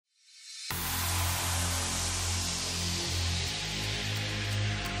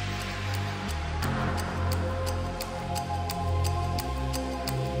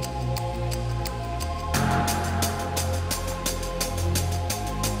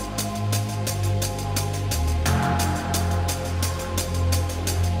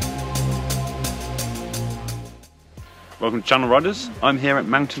welcome to Channel Riders. I'm here at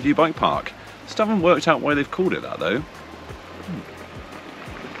Mountain View Bike Park. Still haven't worked out why they've called it that though.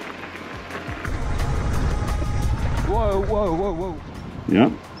 Whoa, whoa, whoa, whoa.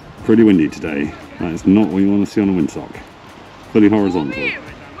 Yeah, pretty windy today. That is not what you want to see on a windsock. Fully horizontal.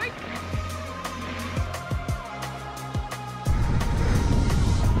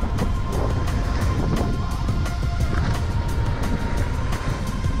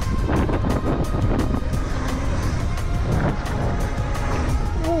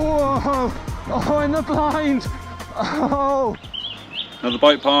 Whoa! Oh, in the blind! Oh! Now the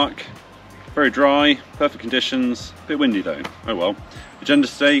bike park, very dry, perfect conditions, a bit windy though. Oh well. Agenda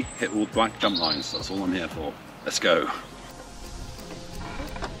today, hit all the black jump lines. That's all I'm here for. Let's go.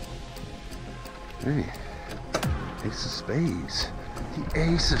 Hey, ace of spades.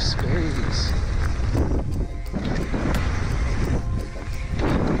 The ace of spades.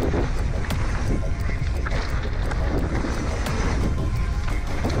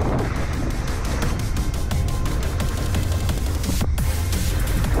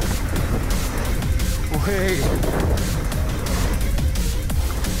 Hey.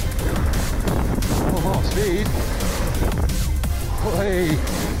 Oh, speed. Hey.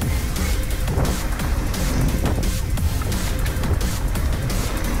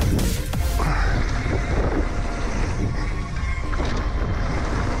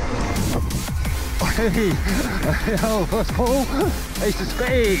 Hey. Oh, first ball. Ace of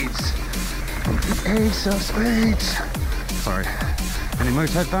spades. The ace of spades. Sorry. Any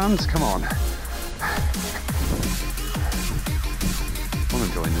moped fans? Come on. I'm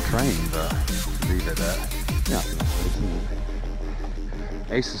enjoying the train, but leave it there. Yeah,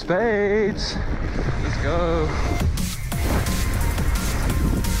 ace of spades. Let's go.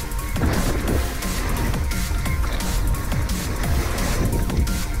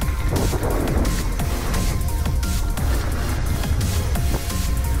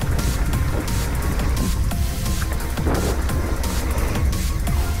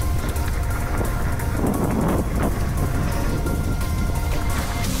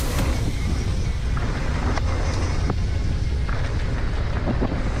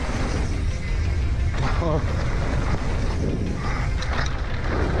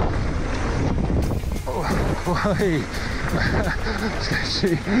 Hey,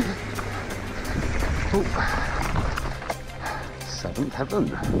 sketchy. Oh. Seventh heaven.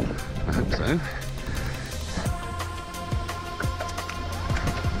 I hope so.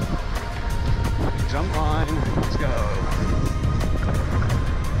 Jump line. Let's go.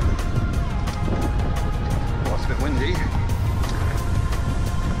 Oh, it's a bit windy.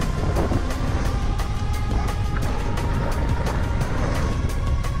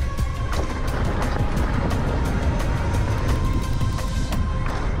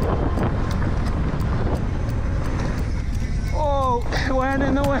 Went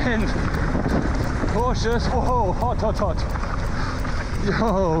in the wind. Cautious. Whoa, hot, hot, hot.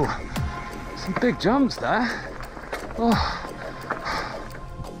 Yo, some big jumps there. Oh.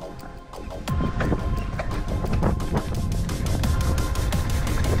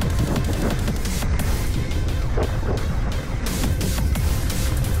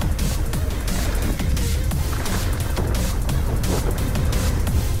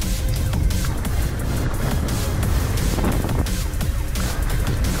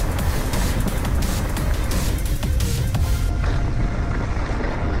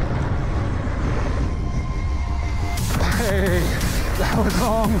 Hey, that was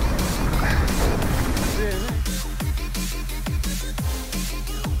long.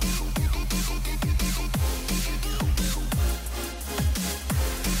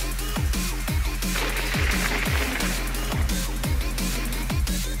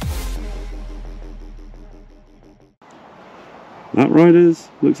 That, riders,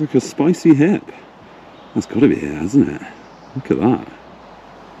 looks like a spicy hip. That's got to be it, hasn't it? Look at that.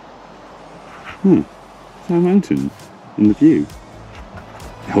 It's our mountain in the view.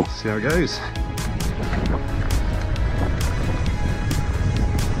 Oh. See how it goes.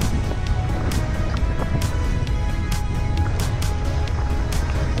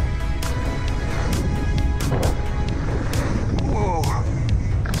 Whoa,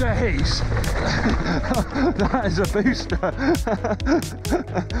 days. That is a booster.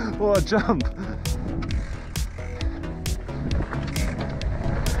 What a jump.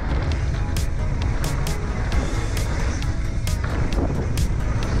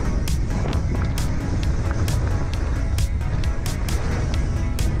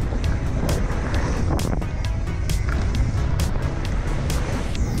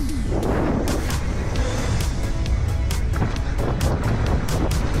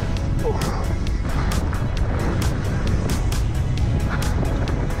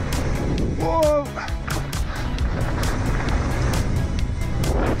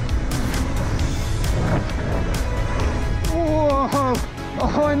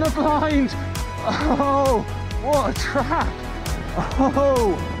 the blind! Oh, what a trap!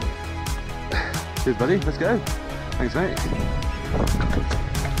 Oh! Cheers, buddy. Let's go. Thanks, mate.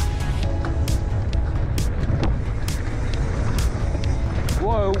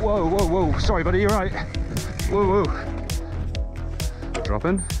 Whoa, whoa, whoa, whoa. Sorry, buddy. You're right. Whoa, whoa.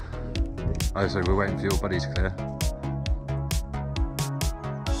 Dropping. Oh, so we're waiting for your buddy to clear.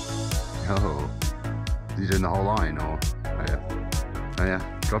 Oh. You doing the whole line, or? Oh, yeah. Oh,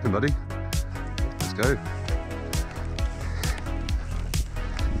 yeah. Dropping, buddy. Let's go.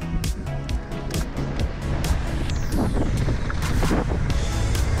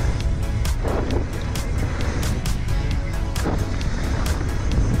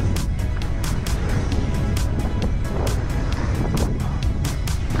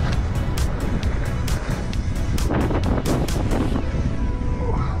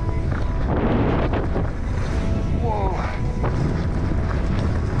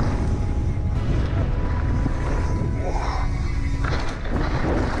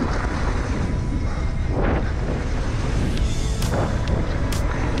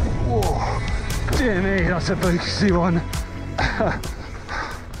 Dear me, that's a boosty one.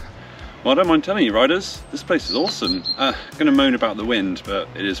 Well, I don't mind telling you, riders, this place is awesome. I'm going to moan about the wind, but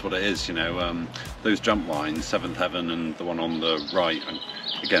it is what it is, you know. Those jump lines, Seventh Heaven and the one on the right,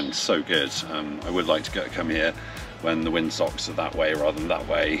 again, so good. I would like to come here when the wind socks are that way rather than that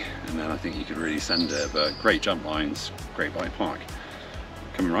way, and then I think you could really send it. But great jump lines, great bike park.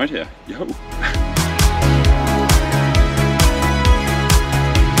 Come and ride here. Yo!